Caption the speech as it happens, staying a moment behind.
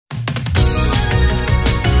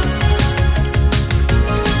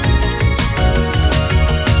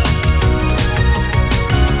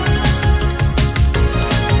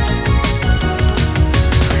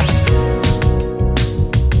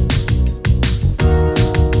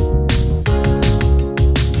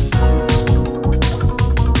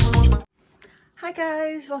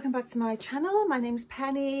welcome back to my channel. My name's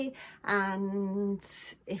Penny, and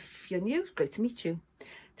if you're new, great to meet you.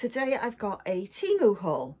 Today I've got a Temu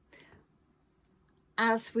haul.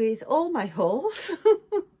 As with all my hauls,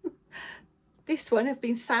 this one have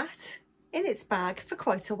been sat in its bag for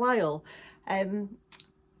quite a while.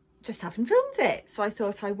 Just haven't filmed it, so I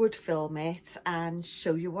thought I would film it and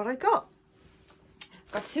show you what I got.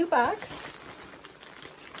 I've got two bags.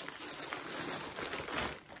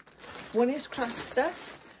 One is craft stuff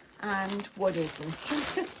and one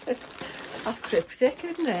isn't. That's cryptic,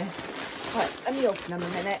 isn't it? Right, let me open them a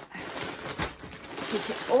minute. Take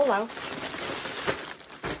it all out.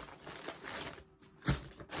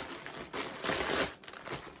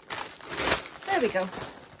 There we go.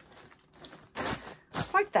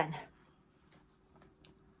 Right then.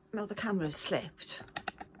 Now the camera's slipped.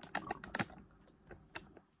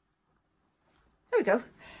 There we go.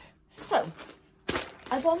 So,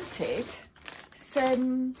 I wanted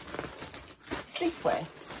some sleepwear.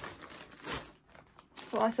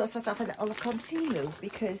 So I thought I'd have a little look on Temu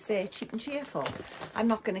because they're cheap and cheerful. I'm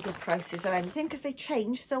not going to give prices or anything because they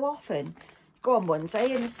change so often. You go on one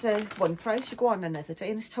day and it's one price, you go on another day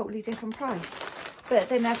and it's a totally different price. But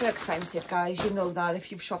they're never expensive, guys. You know that.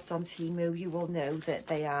 If you've shopped on Temu, you will know that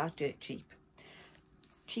they are dirt cheap.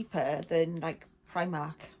 Cheaper than like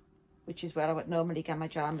Primark, which is where I would normally get my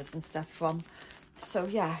pyjamas and stuff from. So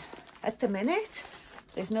yeah, at the minute,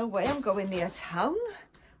 there's no way I'm going near town.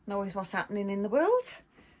 Knows what's happening in the world.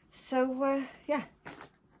 So yeah,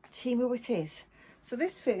 Temu it is. So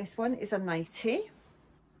this first one is a nightie.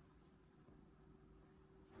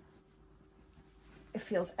 It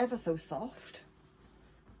feels ever so soft.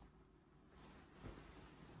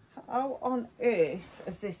 How on earth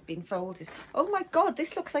has this been folded? Oh my god,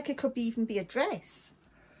 this looks like it could even be a dress.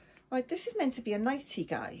 Right, this is meant to be a nightie,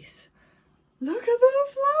 guys. Look at the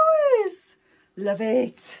flowers. Love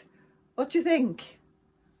it. What do you think?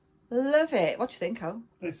 Love it. What do you think, Ho?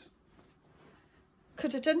 Nice.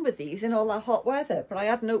 Could have done with these in all that hot weather, but I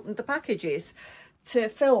hadn't opened the packages to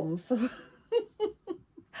film, so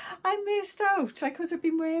I missed out. I could have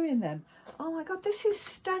been wearing them. Oh my god, this is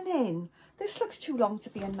stunning. This looks too long to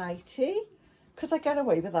be a nightie. Could I get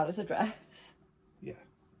away with that as a dress? Yeah.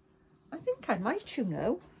 I think I might, you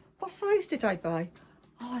know. What size did I buy?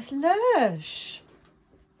 Oh, it's lush.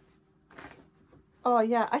 Oh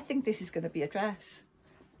yeah, I think this is going to be a dress.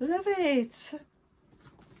 Love it.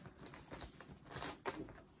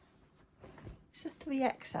 It's a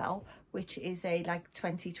 3XL, which is a like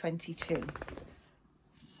 2022.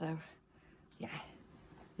 So yeah,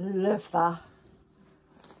 love that.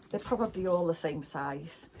 They're probably all the same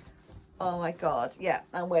size. Oh my god, yeah,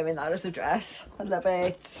 I'm wearing that as a dress. I love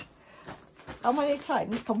it. How many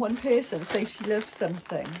times can one person say she loves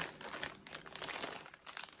something?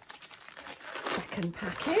 Second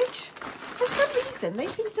package. For some reason,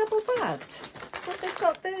 they've been double bagged. So they've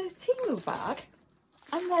got the Temu bag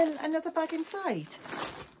and then another bag inside.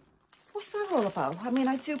 What's that all about? I mean,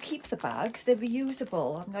 I do keep the bags. They're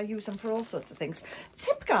reusable. I use them for all sorts of things.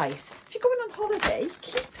 Tip, guys, if you're going on holiday,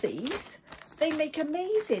 keep these. They make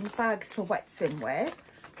amazing bags for wet swimwear.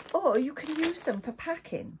 Or you can use them for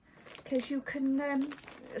packing. Because you can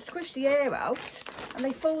squish the air out and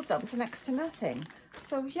they fold down to next to nothing.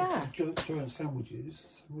 So yeah. Giant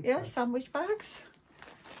sandwiches. Yeah, sandwich bags.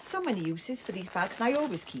 So many uses for these bags and I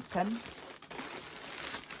always keep them.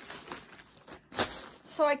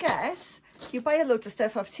 So I guess you buy a load of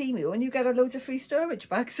stuff off Temu and you get a load of free storage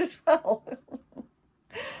bags as well.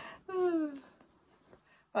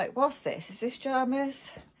 Right, what's this? Is this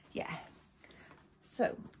pyjamas? Yeah.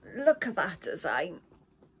 So look at that design.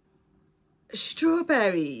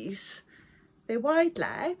 Strawberries. They're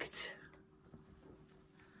wide-legged.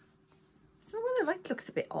 So the one I like looks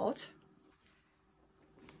a bit odd.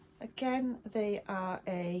 Again, they are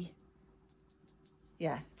a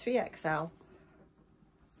 3XL.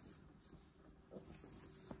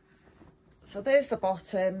 So there's the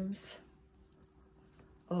bottoms.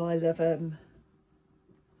 Oh, I love them.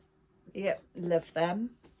 Yep, love them.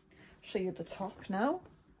 Show you the top now.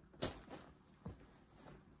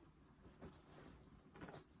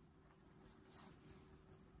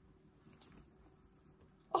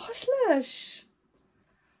 Oh, it's lush.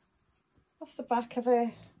 That's the back of it.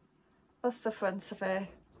 That's the front of it.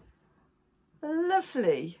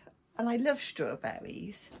 Lovely. And I love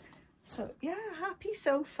strawberries. So yeah, happy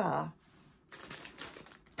so far.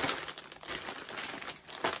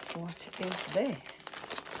 What is this?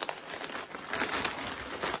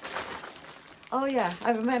 Oh yeah,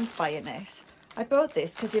 I remember buying this. I bought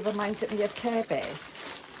this because it reminded me of Care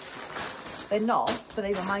Bears. They're not, but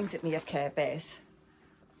they reminded me of Care Bears.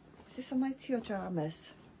 Is this a nightie or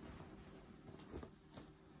pyjamas?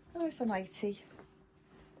 Oh, it's a nightie.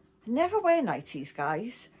 Never wear nighties,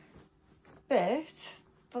 guys, but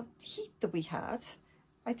the heat that we had,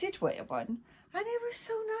 I did wear one and it was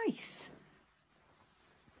so nice.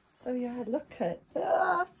 So yeah, look at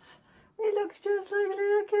that. It looks just like a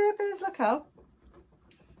little Care Bears. Look how.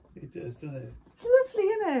 It does, doesn't it? It's lovely,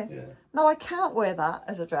 isn't it? Yeah. No, I can't wear that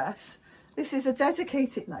as a dress. This is a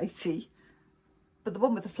dedicated nightie. But the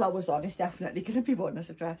one with the flowers on is definitely going to be worn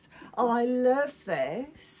as a dress. Oh, I love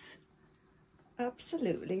this.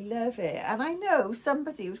 Absolutely love it. And I know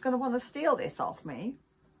somebody who's going to want to steal this off me.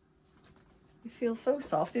 It feels so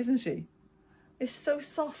soft, isn't she? It's so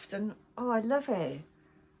soft and, oh, I love it.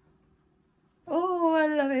 Oh, I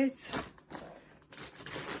love it.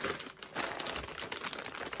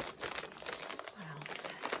 What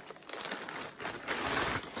else?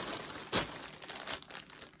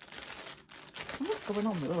 What's going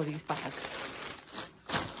on with all these bags?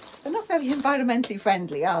 They're not very environmentally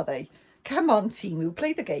friendly, are they? Come on, Temu,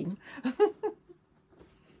 play the game.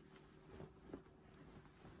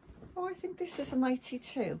 Oh, I think this is a nightie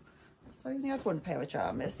too. So I only had one pair of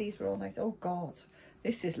pyjamas. These were all nice. Oh, God.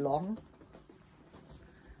 This is long.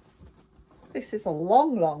 This is a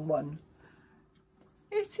long, long one.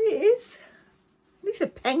 It is. These are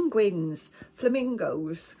penguins,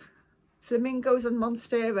 flamingos. Flamingos and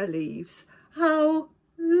monstera leaves. How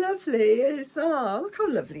lovely is that? Look how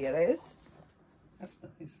lovely it is. That's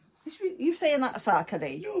nice. You saying that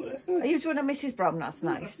sarcastically? No, that's nice. Are you doing a Mrs. Brown? That's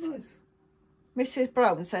No, nice. that's nice. Mrs.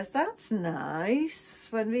 Brown says that's nice,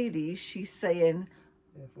 when really she's saying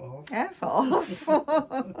F off.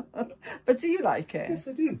 But do you like it? Yes,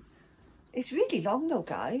 I do. It's really long though,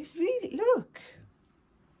 guys. Really, look.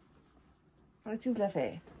 But I do love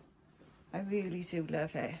it. I really do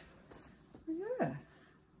love it. Yeah.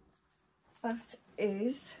 That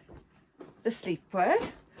is the sleepwear.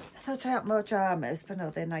 I thought I had more pyjamas, but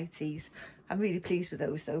no, they're nighties. I'm really pleased with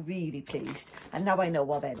those though, really pleased. And now I know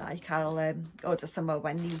what they're like. I'll order some more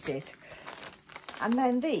when needed. And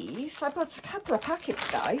then these, I bought a couple of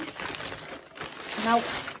packets, guys. Now,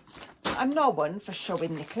 I'm not one for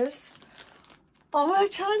showing knickers on my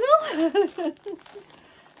channel.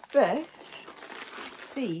 But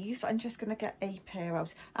these, I'm just going to get a pair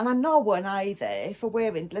out. And I'm not one either for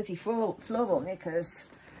wearing bloody floral knickers.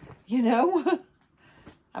 You know,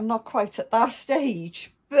 I'm not quite at that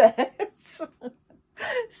stage. But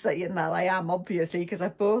saying that, I am, obviously, because I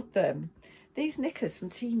bought them. These knickers from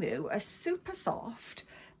Temu are super soft.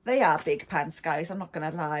 They are big pants, guys. I'm not going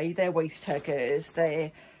to lie. They're waist tuggers.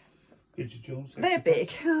 They're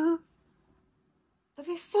big. But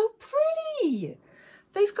they're so pretty.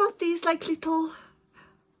 They've got these like little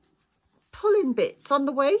pulling bits on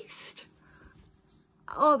the waist.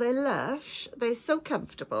 Oh, they're lush. They're so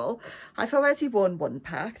comfortable. I've already worn one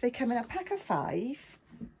pack. They come in a pack of 5.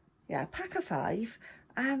 Yeah, a pack of 5.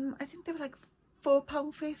 I think they were like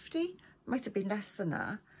 £4.50. Might have been less than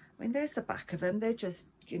that. I mean, there's the back of them. They're just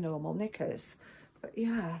your normal knickers. But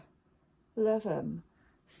yeah, love them.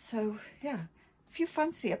 So yeah, if you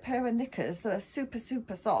fancy a pair of knickers that are super,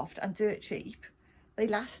 super soft and dirt cheap, they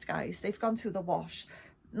last, guys. They've gone through the wash.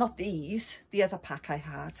 Not these, the other pack I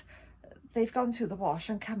had. They've gone through the wash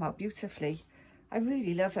and come out beautifully. I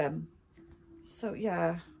really love them. So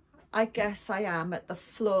yeah, I guess I am at the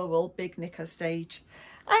floral big knicker stage.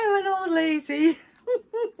 I'm an old lady.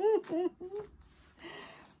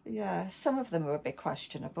 Yeah, some of them are a bit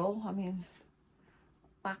questionable. I mean,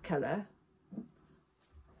 that colour.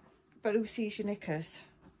 But who sees your knickers?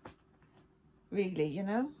 Really, you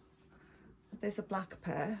know? There's a black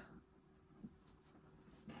pair.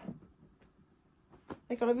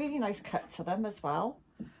 They got a really nice cut to them as well.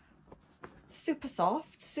 Super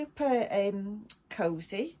soft, super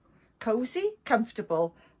cozy,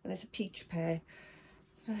 comfortable. And there's a peach pair.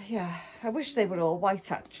 Yeah, I wish they were all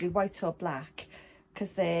white actually, white or black,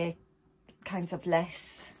 because they're kind of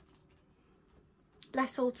less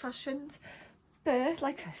old-fashioned. But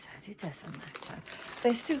like I said, it doesn't matter.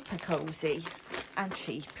 They're super cozy and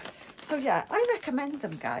cheap. So yeah, I recommend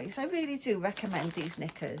them, guys. I really do recommend these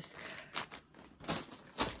knickers.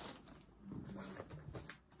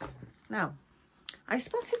 Now, I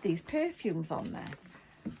spotted these perfumes on there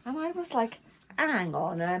and I was like, hang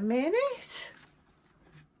on a minute.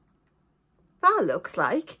 That looks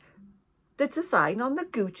like the design on the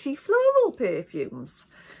Gucci floral perfumes.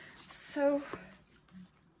 So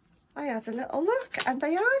I had a little look and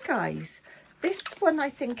they are, guys. This one I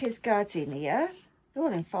think is gardenia. They're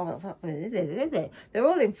all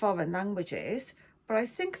in foreign languages, but I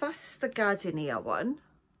think that's the gardenia one.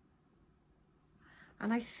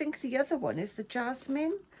 And I think the other one is the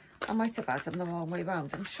jasmine. I might have had them the wrong way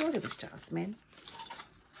around. I'm sure it was jasmine.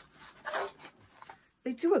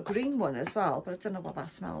 They do a green one as well, but I don't know what that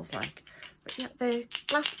smells like. But yeah, they're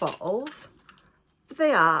glass bottles.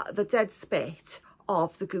 They are the dead spit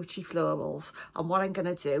of the Gucci florals. And what I'm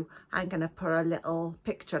going to do, I'm going to put a little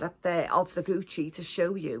picture up there of the Gucci to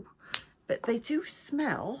show you. But they do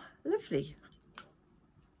smell lovely.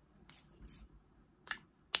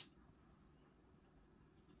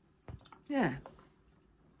 Yeah.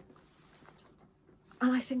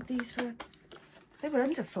 And I think they were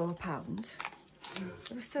under £4.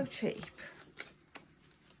 They were so cheap.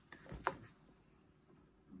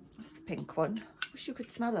 That's the pink one. Wish you could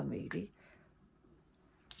smell them really.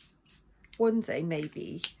 One day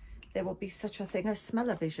maybe there will be such a thing as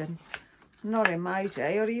smell-o-vision. Not in my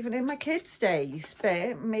day or even in my kids' days,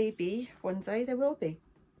 but maybe one day there will be.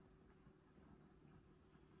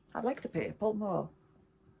 I like the purple more.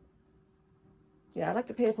 Yeah, I like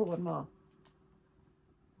the purple one more.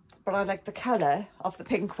 But I like the colour of the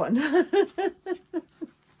pink one.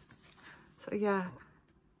 So yeah,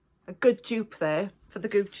 a good dupe there for the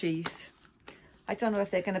Gucci's. I don't know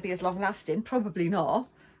if they're going to be as long lasting, probably not,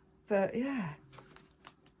 but yeah.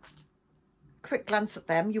 Quick glance at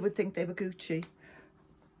them, you would think they were Gucci.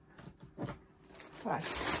 Right,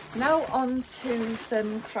 now on to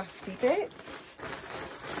some crafty bits.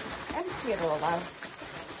 Empty it all out.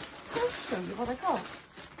 I'll show you what I got.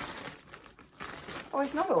 Oh,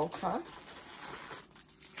 it's not all craft.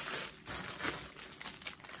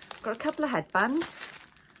 Got a couple of headbands.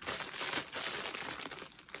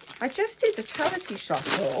 I just did a charity shop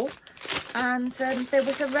haul, and there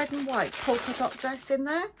was a red and white polka dot dress in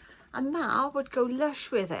there, and that would go lush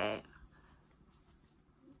with it.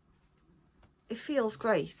 It feels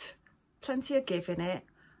great. Plenty of give in it.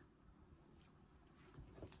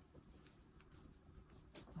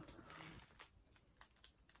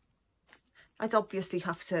 I'd obviously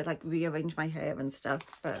have to like rearrange my hair and stuff,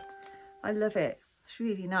 but I love it. It's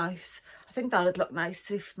really nice. I think that would look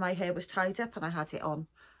nice if my hair was tied up and I had it on.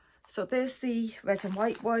 So there's the red and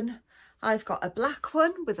white one. I've got a black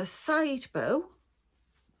one with a side bow.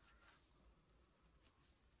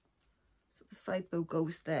 So the side bow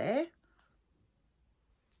goes there.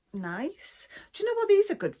 Nice. Do you know what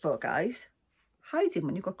these are good for, guys? Hiding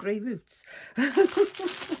when you've got grey roots.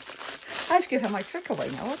 I've given my trick away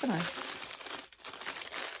now, haven't I?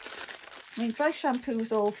 I mean, dry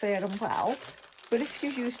shampoo's all fair and well, but if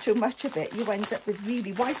you use too much of it, you end up with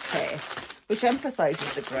really white hair, which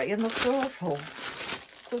emphasises the grey and looks awful.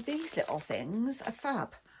 So these little things are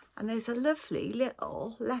fab. And there's a lovely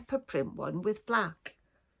little leopard print one with black.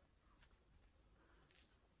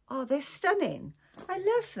 Oh, they're stunning. I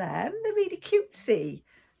love them. They're really cutesy.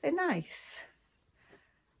 They're nice.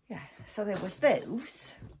 Yeah, so there was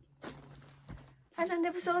those. And then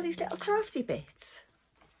there was all these little crafty bits.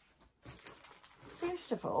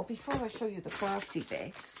 First of all, before I show you the crafty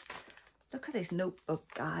bits, look at this notebook,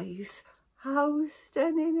 guys. How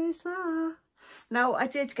stunning is that? Now, I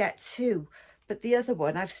did get two, but the other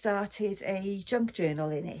one, I've started a junk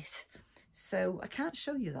journal in it. So I can't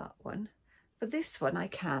show you that one, but this one I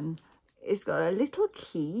can. It's got a little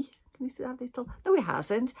key. Can you see that little? No, it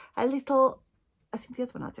hasn't. A little, I think the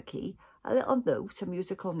other one has a key. A little note, a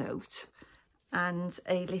musical note, and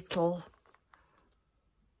a little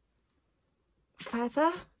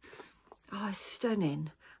feather. Oh, it's stunning.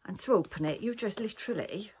 And to open it, you just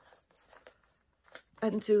literally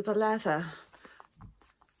undo the leather.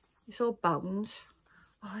 It's all bound.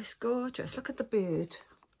 Oh, it's gorgeous. Look at the bird.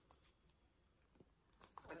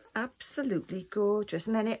 Absolutely gorgeous.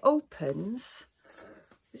 And then it opens.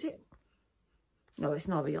 Is it? No, it's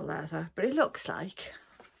not real leather, but it looks like.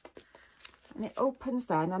 And it opens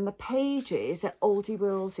then, and the pages are oldie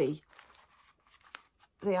worldy.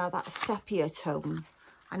 They are that sepia tone,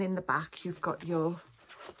 and in the back you've got your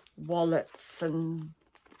wallets and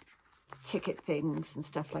ticket things and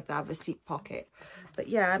stuff like that, receipt pocket. But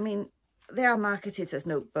yeah, I mean, they are marketed as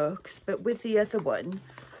notebooks, but with the other one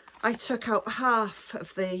I took out half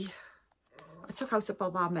of the, I took out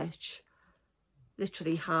about that much,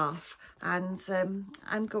 literally half, and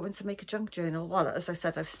I'm going to make a junk journal. Well, as I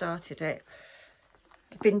said, I've started it,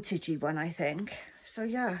 vintagey one, I think. So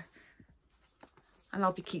yeah, and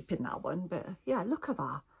I'll be keeping that one. But yeah, look at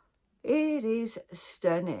that. It is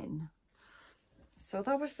stunning. So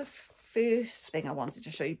that was the first thing I wanted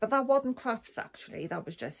to show you, but that wasn't crafts actually. That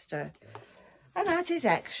was just an added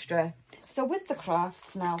extra. So with the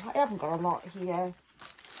crafts now, I haven't got a lot here. A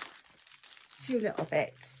few little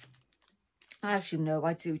bits. As you know,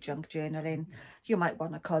 I do junk journaling. You might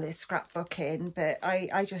want to call it scrapbooking, but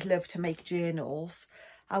I just love to make journals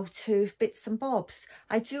out of bits and bobs.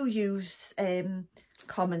 I do use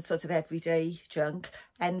common sort of everyday junk.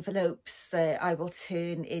 Envelopes I will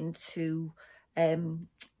turn into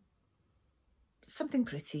something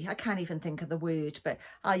pretty. I can't even think of the word, but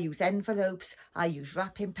I use envelopes, I use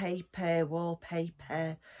wrapping paper,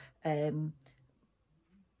 wallpaper,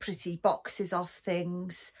 pretty boxes of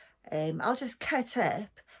things. I'll just cut up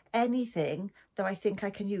anything that I think I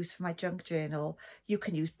can use for my junk journal. You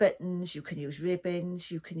can use buttons, you can use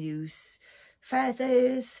ribbons, you can use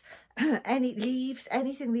feathers, any leaves,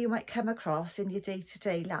 anything that you might come across in your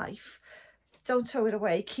day-to-day life. Don't throw it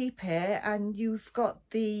away, keep it, and you've got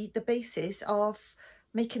the basis of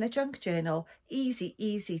making a junk journal.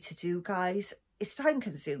 Easy to do, guys. It's time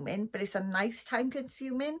consuming, but it's a nice time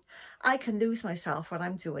consuming. I can lose myself when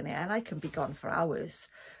I'm doing it, and I can be gone for hours.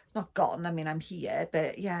 Not gone, I mean, I'm here,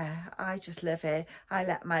 but yeah, I just love it. I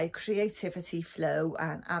let my creativity flow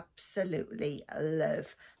and absolutely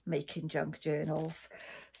love making junk journals.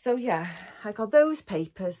 So yeah, I got those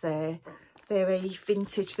papers there. They're a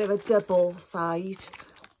vintage, they're a double side.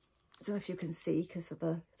 I don't know if you can see because of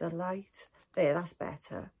the light. There, that's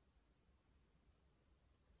better.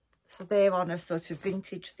 So they're on a sort of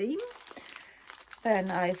vintage theme.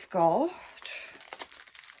 Then I've got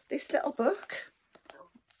this little book,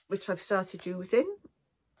 which I've started using.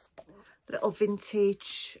 Little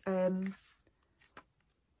vintage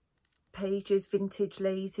pages, vintage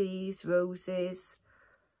ladies, roses.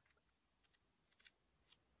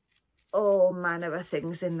 All manner of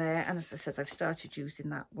things in there, and as I said, I've started using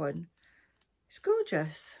that one. It's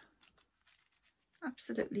gorgeous,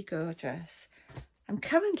 absolutely gorgeous. I'm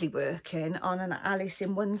currently working on an Alice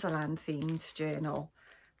in Wonderland themed journal.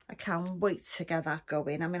 I can't wait to get that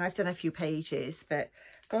going. I mean, I've done a few pages, but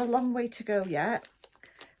got a long way to go yet.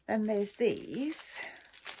 Then there's these.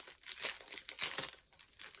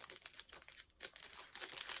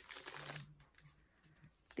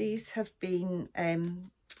 These have been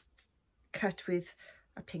cut with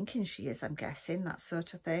a pinking shears, I'm guessing, that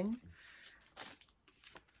sort of thing.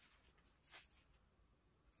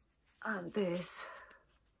 And there's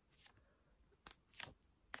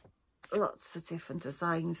lots of different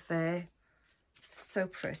designs there. So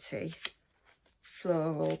pretty.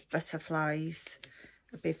 Floral butterflies,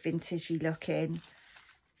 a bit vintagey looking.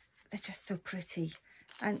 They're just so pretty.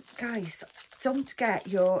 And guys, don't get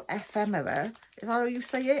your ephemera, is that how you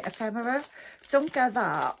say it, ephemera? Don't get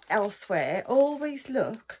that elsewhere. Always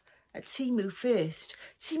look at Temu first.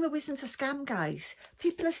 Temu isn't a scam, guys.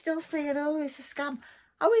 People are still saying, oh, it's a scam.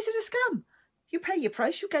 How is it a scam? You pay your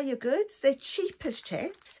price, you get your goods. They're cheap as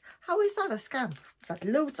chips. How is that a scam? We've had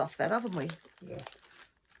loads off there, haven't we? Yeah.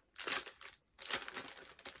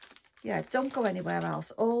 Yeah, don't go anywhere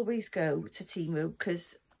else. Always go to Temu,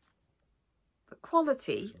 because the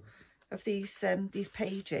quality of these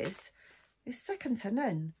pages is second to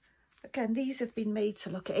none. Again, these have been made to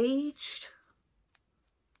look aged.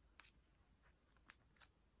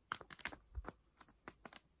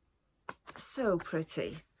 So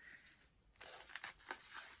pretty.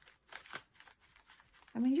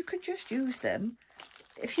 I mean, you could just use them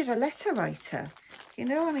if you're a letter writer. You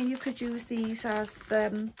know, I mean, you could use these as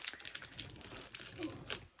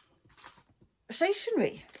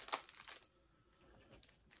stationery.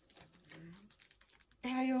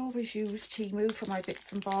 I always use Temu for my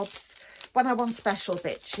bits and bobs when I want special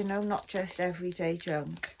bits, you know, not just everyday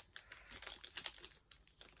junk.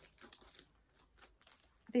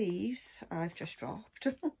 These I've just dropped.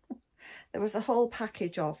 There was a whole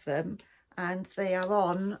package of them, and they are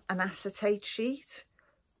on an acetate sheet,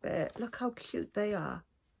 but look how cute they are.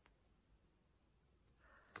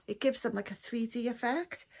 It gives them like a 3D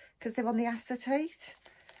effect because they're on the acetate.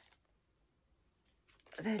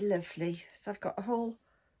 They're lovely. So I've got a whole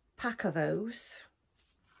pack of those.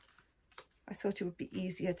 I thought it would be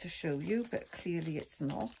easier to show you, but clearly it's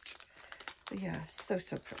not. But yeah, so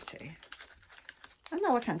pretty. And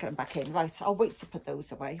now I can't get them back in. Right, I'll wait to put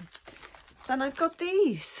those away. Then I've got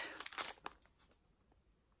these.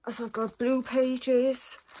 So I've got blue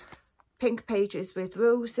pages, pink pages with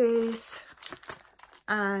roses,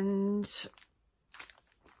 and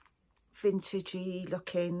vintagey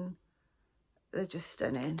looking. They're just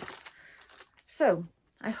stunning. So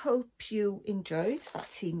I hope you enjoyed that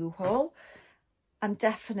Temu haul. I'm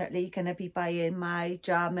definitely going to be buying my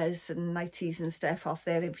pyjamas and nighties and stuff off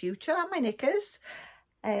there in future, and my knickers.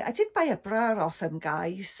 I did buy a bra off them,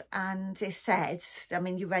 guys, and it said, I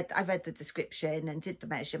mean, I read the description and did the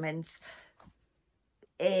measurements.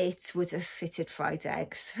 It would have fitted fried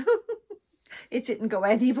eggs. It didn't go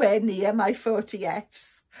anywhere near my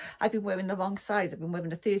 40Fs. I've been wearing the wrong size. I've been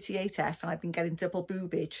wearing a 38F and I've been getting double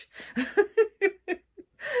boobage.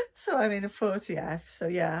 So I'm in a 40F. So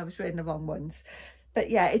yeah, I was wearing the wrong ones. But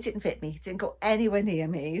yeah, it didn't fit me. It didn't go anywhere near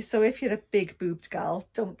me. So if you're a big boobed girl,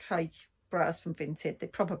 don't try bras from Vinted. They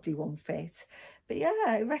probably won't fit. But yeah,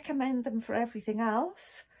 I recommend them for everything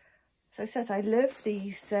else. As I said, I love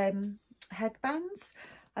these headbands.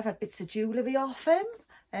 I've had bits of jewellery off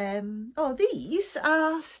them. Oh, these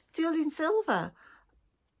are sterling silver.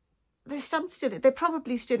 They're stamped sterling. They're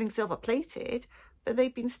probably sterling silver plated, but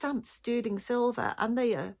they've been stamped sterling silver, and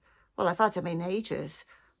they are, well, I've had them in ages.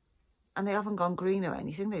 And they haven't gone green or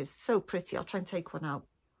anything. They're so pretty. I'll try and take one out.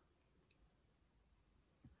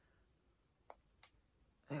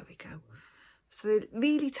 There we go. So they're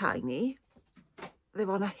really tiny.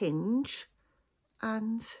 They're on a hinge.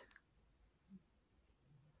 And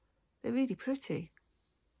they're really pretty.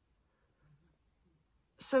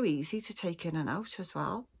 So easy to take in and out as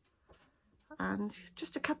well. And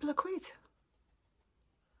just a couple of quid.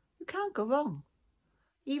 You can't go wrong.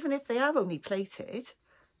 Even if they are only plated,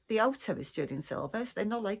 the outer is sterling silver, so they're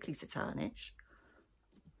not likely to tarnish.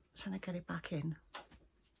 I'm trying to get it back in.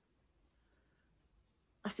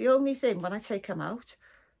 That's the only thing when I take them out,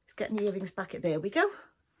 is getting the earrings back in. There we go.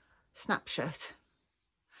 Snapshot.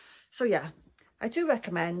 So yeah, I do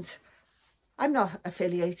recommend. I'm not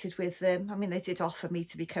affiliated with them. I mean, they did offer me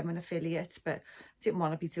to become an affiliate, but I didn't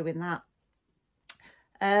want to be doing that.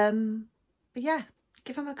 But yeah,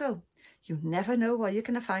 give them a go. You never know what you're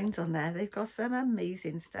going to find on there. They've got some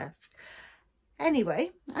amazing stuff.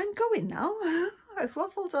 Anyway, I'm going now. I've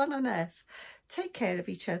waffled on enough. Take care of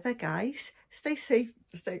each other, guys. Stay safe.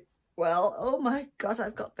 Stay well. Oh my God,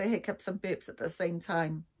 I've got the hiccups and burps at the same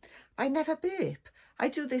time. I never burp. I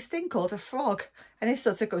do this thing called a frog, and it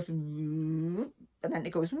sort of goes, and then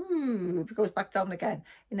it goes back down again.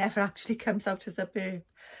 It never actually comes out as a burp.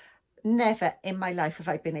 Never in my life have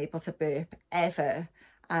I been able to burp, ever.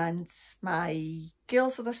 And my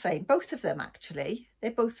girls are the same. Both of them, actually.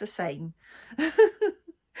 They're both the same.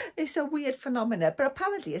 It's a weird phenomenon, but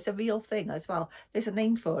apparently it's a real thing as well. There's a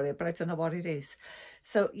name for it, but I don't know what it is.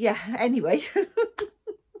 So, yeah, anyway. I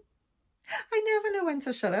never know when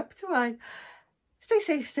to shut up, do I? Stay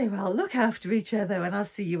safe, stay well, look after each other, and I'll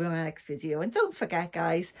see you in my next video. And don't forget,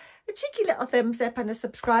 guys, a cheeky little thumbs up and a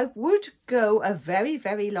subscribe would go a very,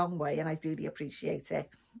 very long way, and I'd really appreciate it.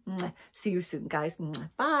 See you soon, guys.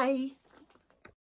 Bye.